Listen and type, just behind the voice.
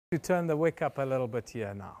To turn the wick up a little bit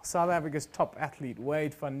here now. South Africa's top athlete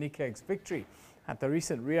Wayde van Niekerk's victory at the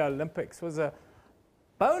recent Rio Olympics was a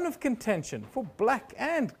bone of contention for black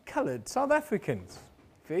and coloured South Africans.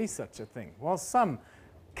 If there is such a thing. While some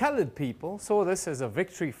coloured people saw this as a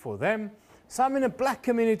victory for them, some in the black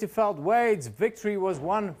community felt Wayde's victory was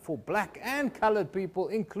one for black and coloured people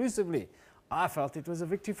inclusively. I felt it was a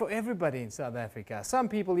victory for everybody in South Africa. Some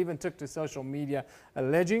people even took to social media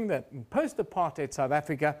alleging that in post-Apartheid South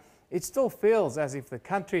Africa, it still feels as if the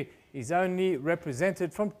country is only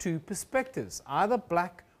represented from two perspectives, either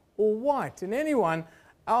black or white, and anyone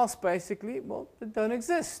else basically, well, they don't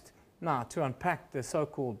exist. Now, to unpack the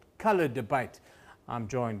so-called colour debate, I'm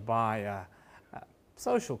joined by a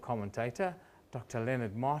social commentator, Dr.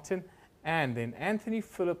 Leonard Martin, and then Anthony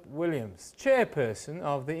Philip Williams, chairperson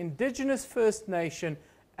of the Indigenous First Nation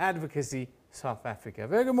Advocacy South Africa.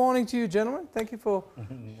 Very good morning to you, gentlemen. Thank you for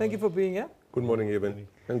being here. Good morning, Evan,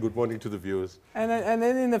 and good morning to the viewers. And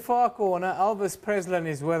then in the far corner, Elvis Preslin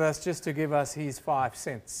is with us just to give us his 5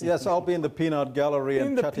 cents. Yes, I'll be in the peanut gallery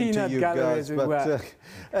and chatting to you guys.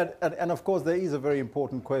 And of course, there is a very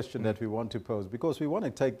important question that we want to pose, because we want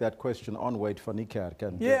to take that question on Wayde van Niekerk.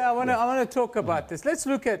 And I want to talk about this. Let's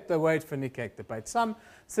look at the Wayde van Niekerk debate. Some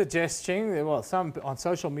suggesting, well, some on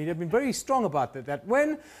social media have been very strong about that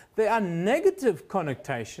when there are negative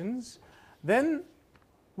connotations, then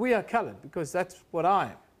we are coloured, because that's what I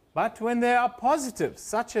am. But when there are positives,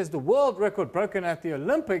 such as the world record broken at the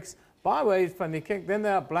Olympics by Wayde van Niekerk, then they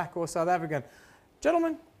are black or South African.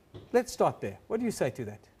 Gentlemen, let's start there. What do you say to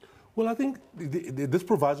that? Well, I think this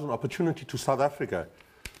provides an opportunity to South Africa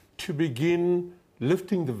to begin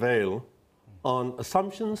lifting the veil on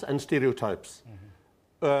assumptions and stereotypes.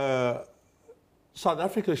 South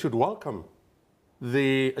Africa should welcome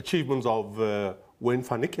the achievements of Wayde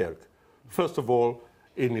van Niekerk. First of all,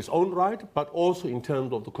 in his own right, but also in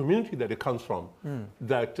terms of the community that he comes from,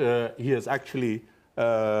 that he has actually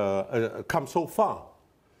come so far.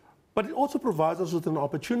 But it also provides us with an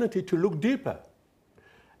opportunity to look deeper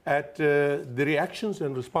at the reactions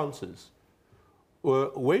and responses.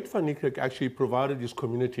 Wayde van Niekerk actually provided his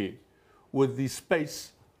community with the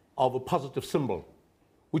space of a positive symbol,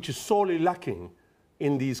 which is sorely lacking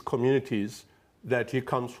in these communities that he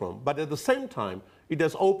comes from. But at the same time, it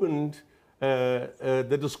has opened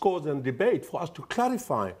the discourse and debate for us to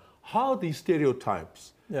clarify how these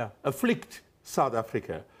stereotypes afflict South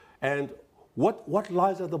Africa and what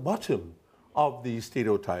lies at the bottom of these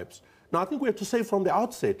stereotypes. Now, I think we have to say from the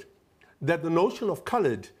outset that the notion of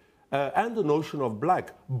coloured and the notion of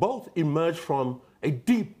black both emerge from a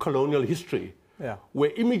deep colonial history where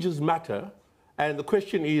images matter, and the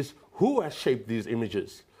question is, who has shaped these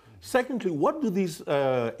images? Secondly, what do these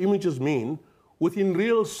images mean within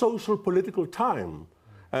real social political time?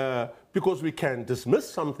 Because we can dismiss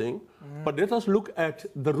something, but let us look at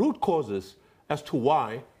the root causes as to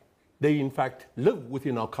why they in fact live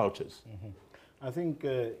within our cultures. I think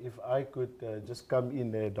if I could just come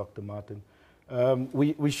in there, Dr. Martin,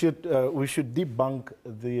 we should debunk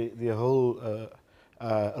the whole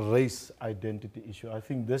race identity issue. I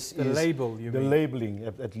think this is label, you mean? Labeling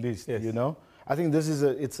at least, you know. I think this is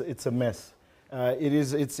it's a mess.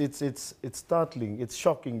 It's startling, it's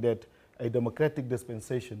shocking that a democratic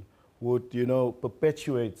dispensation would, you know,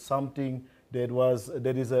 perpetuate something that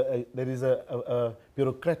is a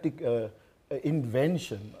bureaucratic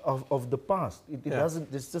invention of the past. It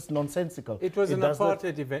doesn't. It's just nonsensical. It was an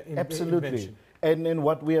apartheid absolutely. Invention. And then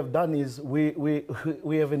what we have done is we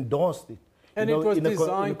have endorsed it. And it was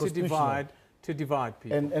designed to divide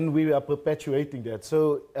people. And we are perpetuating that.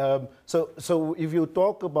 So so if you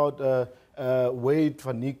talk about Wayde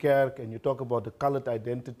van Niekerk and you talk about the coloured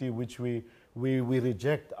identity, which we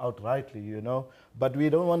reject outrightly, you know, but we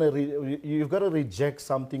don't want to. You've got to reject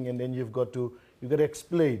something, and then you've got to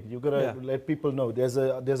explain. You've got to let people know there's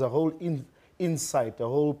a whole insight, a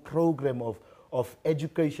whole program of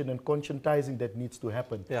education and conscientizing that needs to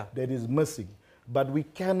happen. That is missing. But we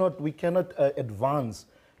cannot advance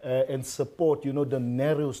and support, you know, the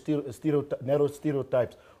narrow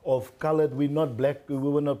stereotypes of coloured. We're not black. We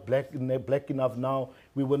were not black enough now.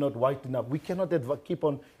 We were not white enough. We cannot keep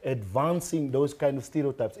on advancing those kind of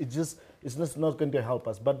stereotypes. It's just not going to help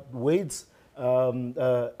us. But Wayde's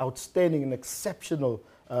outstanding and exceptional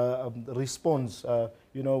response,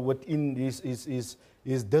 you know, within his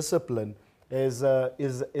discipline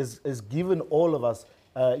is given all of us,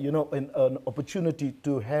 you know, an opportunity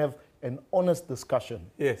to have an honest discussion.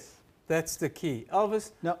 Yes. That's the key.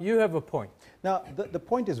 Elvis, now, you have a point. Now, the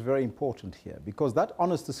point is very important here, because that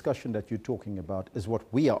honest discussion that you're talking about is what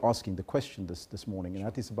we are asking the question this morning, and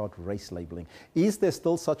that is about race labeling. Is there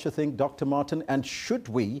still such a thing, Dr. Martin, and should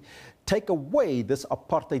we take away this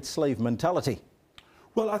apartheid slave mentality?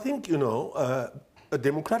 Well, I think, you know, a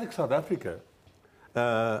democratic South Africa,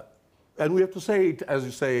 and we have to say it, as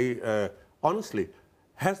you say, honestly,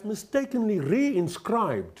 has mistakenly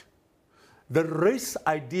reinscribed the race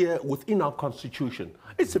idea within our constitution.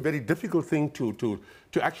 It's a very difficult thing to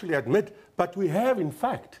actually admit, but we have, in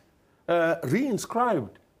fact, reinscribed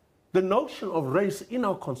the notion of race in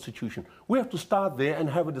our constitution. We have to start there and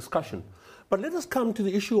have a discussion. But let us come to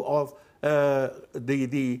the issue of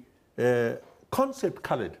the concept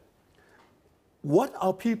colored. What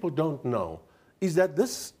our people don't know is that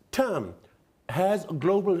this term has a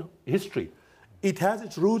global history. It has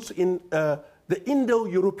its roots in the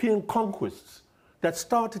Indo-European conquests that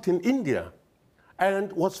started in India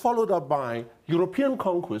and was followed up by European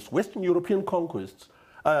conquests, Western European conquests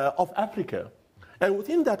of Africa. And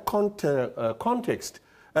within that context,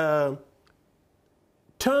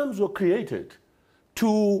 terms were created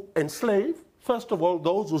to enslave, first of all,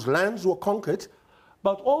 those whose lands were conquered,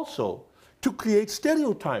 but also to create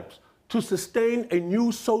stereotypes to sustain a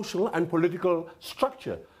new social and political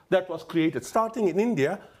structure that was created, starting in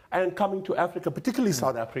India and coming to Africa, particularly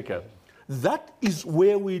South Africa. That is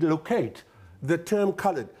where we locate the term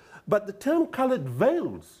colored. But the term colored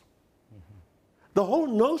veils the whole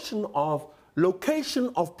notion of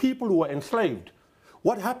location of people who were enslaved,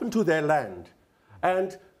 what happened to their land.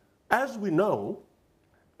 And as we know,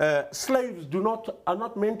 slaves are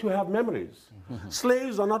not meant to have memories.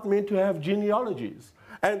 Slaves are not meant to have genealogies.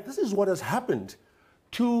 And this is what has happened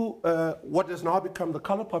to what has now become the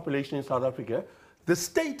colored population in South Africa. The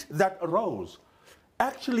state that arose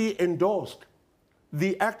actually endorsed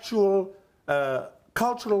the actual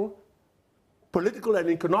cultural, political, and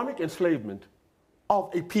economic enslavement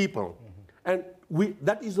of a people. And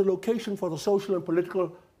that is the location for the social and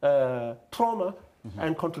political trauma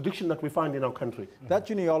and contradiction that we find in our country. That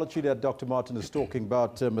genealogy that Dr. Martin is talking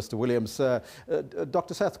about, Mr. Williams,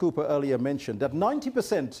 Dr. Seth Cooper earlier mentioned that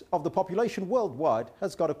 90% of the population worldwide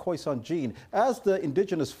has got a Khoisan gene. As the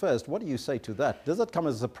indigenous first, what do you say to that? Does that come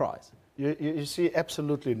as a surprise? You see,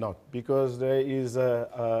 absolutely not, because there is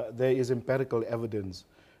empirical evidence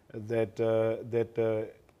that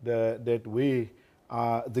that we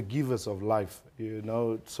are the givers of life, you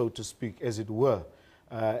know, so to speak, as it were.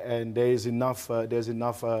 And there is enough.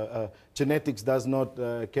 Genetics does not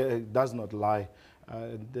lie.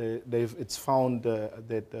 It's found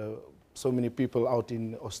that so many people out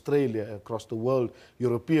in Australia, across the world,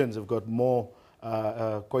 Europeans have got more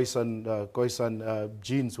Khoisan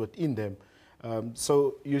genes within them.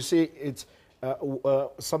 So you see, it's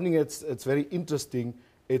something that's very interesting.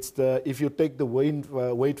 It's if you take the Wayde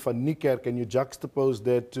van Niekerk and you juxtapose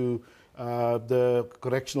that to the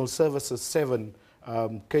Correctional Services 7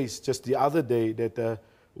 case just the other day, that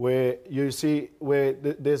where you see where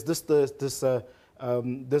there's the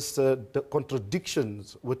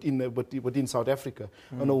contradictions within South Africa.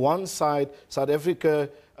 On the one side, South Africa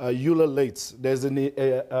ululates. There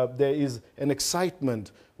is an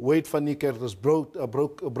excitement. Wayde van Niekerk has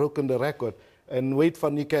broken the record, and Wayde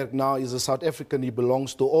van Niekerk now is a South African. He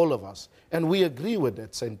belongs to all of us, and we agree with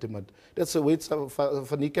that sentiment. That's the Wayde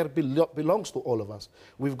van Niekerk belongs to all of us.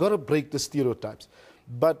 We've got to break the stereotypes,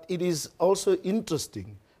 but it is also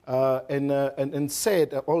interesting and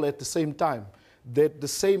sad all at the same time that the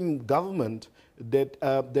same government that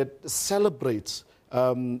celebrates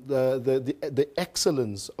the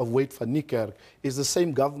excellence of Wayde van Niekerk is the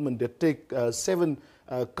same government that take 7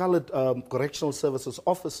 colored correctional services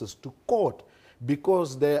officers to court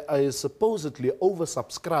because they are supposedly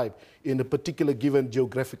oversubscribed in a particular given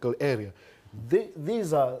geographical area.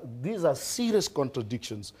 These are serious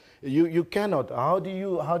contradictions. You cannot. How do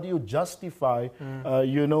you justify?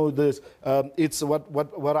 You know this. It's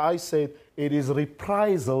what I said. It is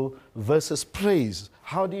reprisal versus praise.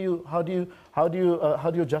 How do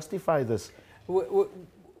you justify this?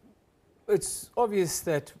 It's obvious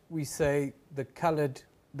that we say the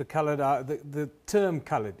term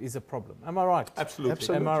coloured is a problem. Am I right?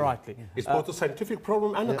 Absolutely. Am I rightly? It's both a scientific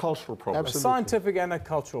problem and a cultural problem. A scientific and a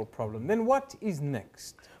cultural problem. Then what is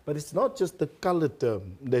next? But it's not just the colour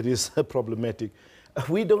term that is problematic.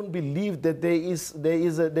 We don't believe that there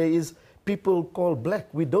is people called black.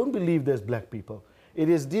 We don't believe there's black people. It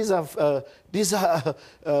is these are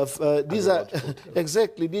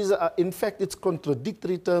exactly, these are, in fact, it's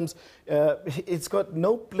contradictory terms. It's got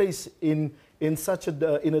no place in such a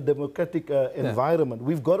democratic environment.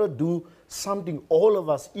 We've got to do something all of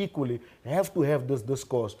us equally have to have this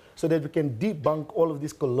discourse so that we can debunk all of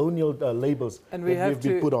these colonial labels and that we've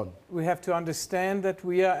been put on. We have to understand that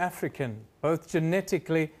we are African, both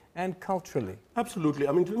genetically and culturally. Absolutely.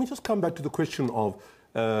 I mean, let me just come back to the question of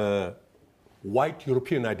white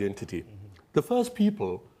European identity. The first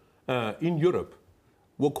people in Europe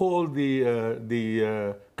were called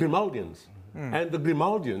the Grimaldians. And the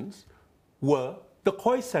Grimaldians were the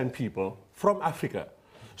Khoisan people from Africa.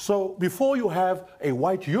 So before you have a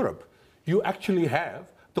white Europe, you actually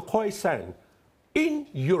have the Khoisan in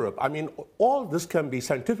Europe. I mean, all this can be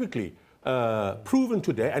scientifically proven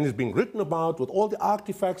today and is being written about with all the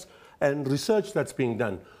artifacts and research that's being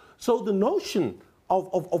done. So the notion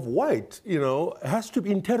of white, you know, has to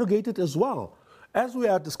be interrogated as well. As we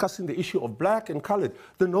are discussing the issue of black and colored,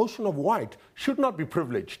 the notion of white should not be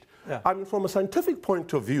privileged. Yeah. I mean, from a scientific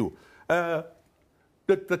point of view,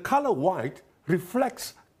 the color white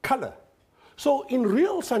reflects color. So in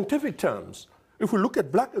real scientific terms, if we look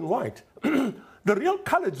at black and white, the real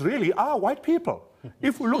colors really are white people.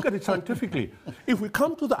 If we look at it scientifically, if we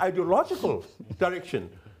come to the ideological direction,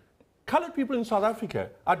 colored people in South Africa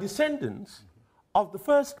are descendants of the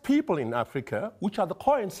first people in Africa, which are the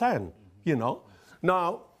Khoisan, you know.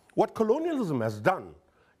 Now, what colonialism has done,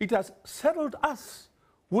 it has saddled us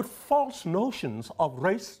with false notions of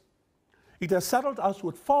race. It has saddled us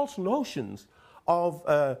with false notions of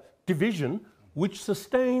division, which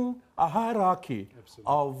sustain a hierarchy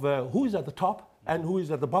of who is at the top and who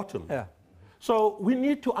is at the bottom. Yeah. So we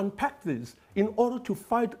need to unpack this in order to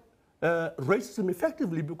fight racism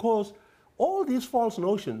effectively, because all these false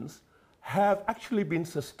notions have actually been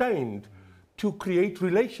sustained to create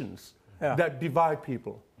relations that divide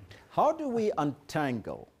people. How do we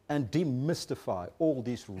untangle and demystify all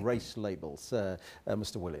these race labels,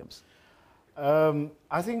 Mr. Williams?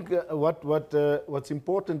 I think what's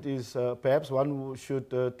important is perhaps one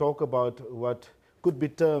should talk about what could be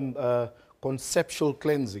termed conceptual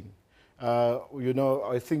cleansing. You know,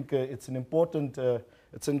 I think it's an important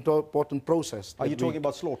process. Are you talking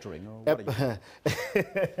about slaughtering? Or what are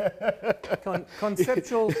you?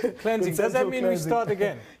 Conceptual cleansing. Does that mean we start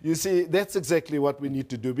again? You see, that's exactly what we need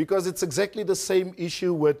to do, because it's exactly the same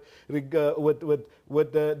issue with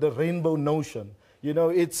the rainbow notion. You know,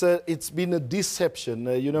 it's been a deception,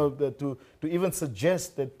 you know, to even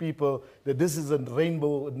suggest that people, that this is a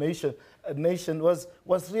rainbow nation. A nation was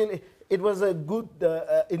really, it was a good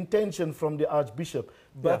intention from the Archbishop,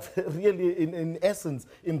 but really, in essence,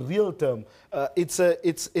 in real term, it's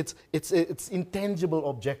intangible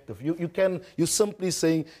objective. You're simply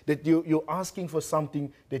saying that you're asking for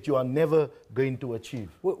something that you are never going to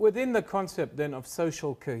achieve. Within the concept then of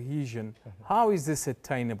social cohesion, how is this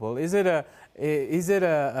attainable? Is it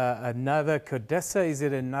another CODESA? Is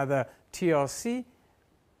it another TRC?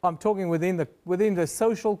 I'm talking within the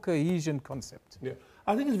social cohesion concept. Yeah.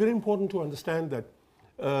 I think it's very important to understand that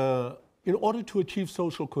in order to achieve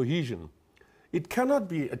social cohesion, it cannot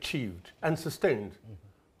be achieved and sustained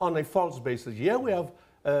on a false basis. Here we have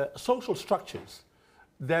social structures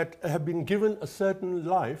that have been given a certain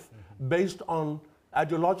life based on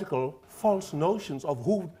ideological false notions of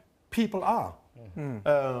who people are.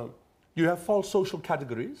 You have false social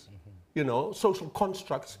categories, you know, social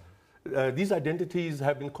constructs. These identities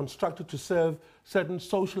have been constructed to serve certain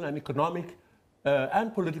social and economic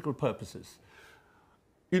and political purposes.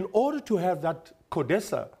 In order to have that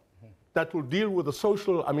CODESA that will deal with the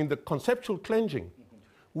social, I mean the conceptual cleansing,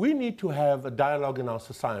 we need to have a dialogue in our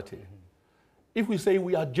society. If we say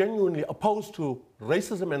we are genuinely opposed to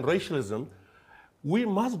racism and racialism, we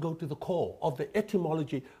must go to the core of the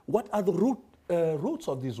etymology. What are the roots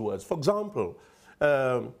of these words? For example,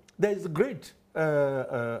 there is a great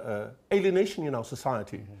alienation in our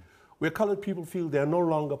society where colored people feel they are no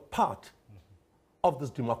longer part of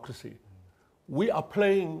this democracy. We are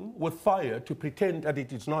playing with fire to pretend that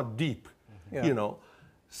it is not deep, you know.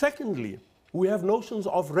 Secondly, we have notions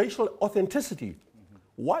of racial authenticity.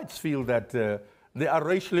 Whites feel that they are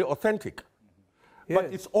racially authentic, but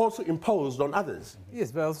it's also imposed on others.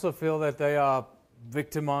 Yes, but I also feel that they are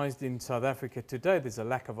victimized in South Africa today. There's a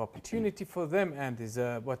lack of opportunity for them, and there's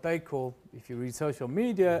what they call, if you read social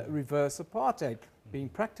media, reverse apartheid being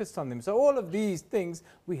practiced on them. So all of these things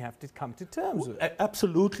we have to come to terms with.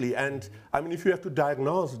 Absolutely, and I mean, if you have to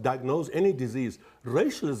diagnose any disease,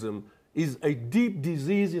 racialism is a deep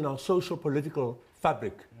disease in our social political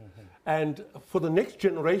fabric. And for the next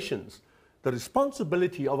generations, the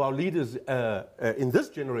responsibility of our leaders in this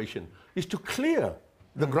generation is to clear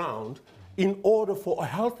the ground in order for a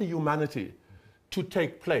healthy humanity to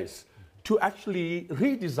take place, to actually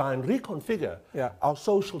redesign, reconfigure our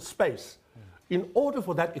social space in order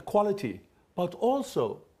for that equality, but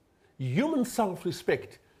also human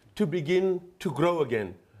self-respect to begin to grow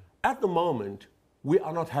again. At the moment, we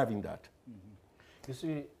are not having that. You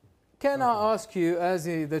see, can I ask you, as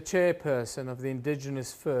the chairperson of the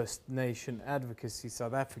Indigenous First Nation Advocacy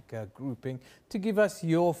South Africa grouping, to give us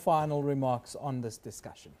your final remarks on this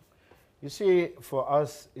discussion? you see, for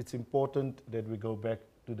us, it's important that we go back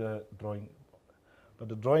to the drawing board. But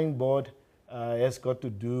the drawing board has got to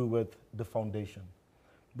do with the foundation.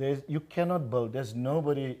 You cannot build, there's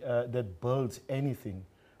nobody that builds anything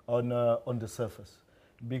on the surface.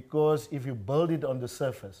 Because if you build it on the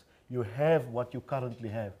surface, you have what you currently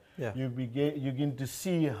have. Yeah. You begin to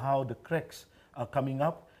see how the cracks are coming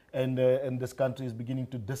up, and this country is beginning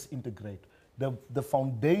to disintegrate. The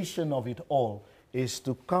foundation of it all is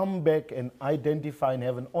to come back and identify and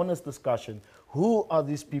have an honest discussion. Who are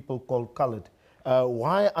these people called colored?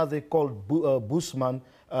 Why are they called Busman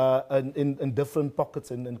in different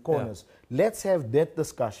pockets and corners? Yeah. Let's have that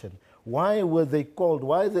discussion. Why were they called?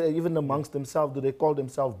 Why even amongst themselves do they call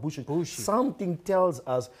themselves Bushi? Something tells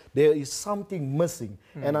us there is something missing.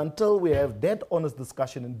 And until we have that honest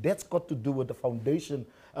discussion, and that's got to do with the foundation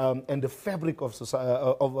and the fabric of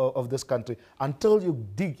society, of this country, until you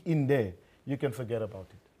dig in there, you can forget about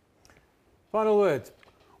it. Final words.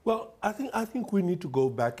 Well, I think we need to go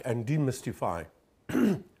back and demystify.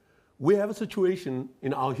 We have a situation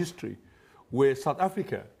in our history where South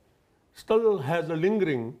Africa still has a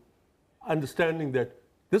lingering understanding that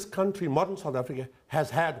this country, modern South Africa,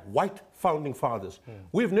 has had white founding fathers.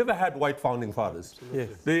 We've never had white founding fathers. Yes.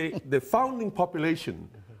 The founding population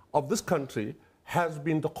of this country has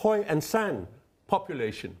been the Khoi and San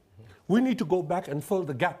population. We need to go back and fill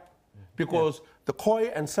the gap, because the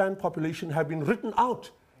Khoi and San population have been written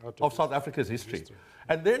out of South Africa's history.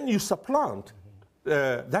 And then you supplant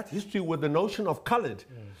that history with the notion of colored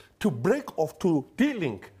to break off, to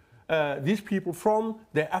de-link these people from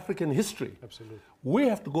their African history. Absolutely. We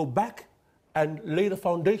have to go back and lay the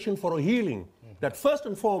foundation for a healing. That first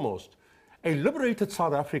and foremost, a liberated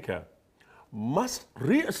South Africa must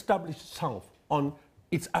re-establish itself on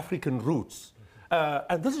its African roots.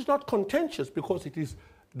 And this is not contentious, because it is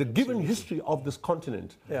the given history of this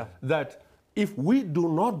continent that if we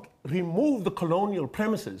do not remove the colonial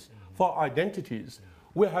premises for our identities,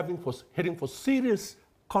 we're heading for serious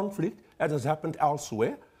conflict, as has happened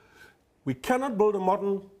elsewhere. We cannot build a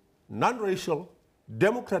modern, non-racial,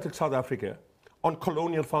 democratic South Africa on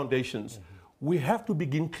colonial foundations. We have to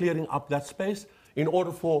begin clearing up that space in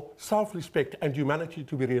order for self-respect and humanity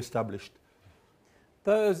to be re-established.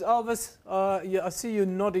 Elvis, I see you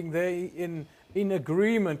nodding there in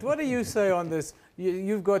agreement. What do you say on this?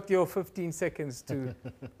 You've got your 15 seconds to...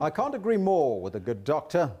 I can't agree more with the good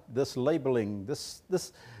doctor. This labeling, this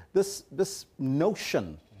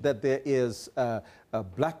notion that there is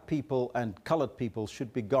black people and colored people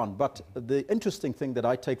should be gone. But the interesting thing that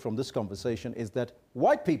I take from this conversation is that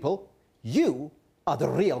white people, you are the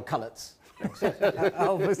real coloreds.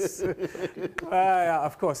 Elvis. Yeah,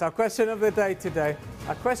 of course. Our question of the day today,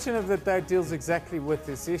 deals exactly with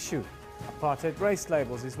this issue. Apartheid race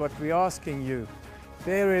labels is what we're asking you.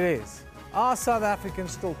 There it is. Are South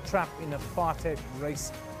Africans still trapped in apartheid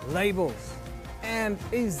race labels? And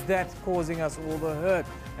is that causing us all the hurt?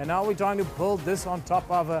 And are we trying to build this on top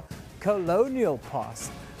of a colonial past,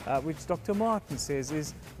 which Dr. Martin says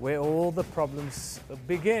is where all the problems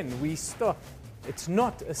begin? It's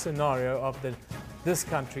not a scenario of this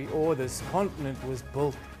country or this continent was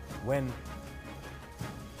built when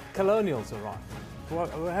colonials arrived. What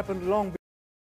happened long before.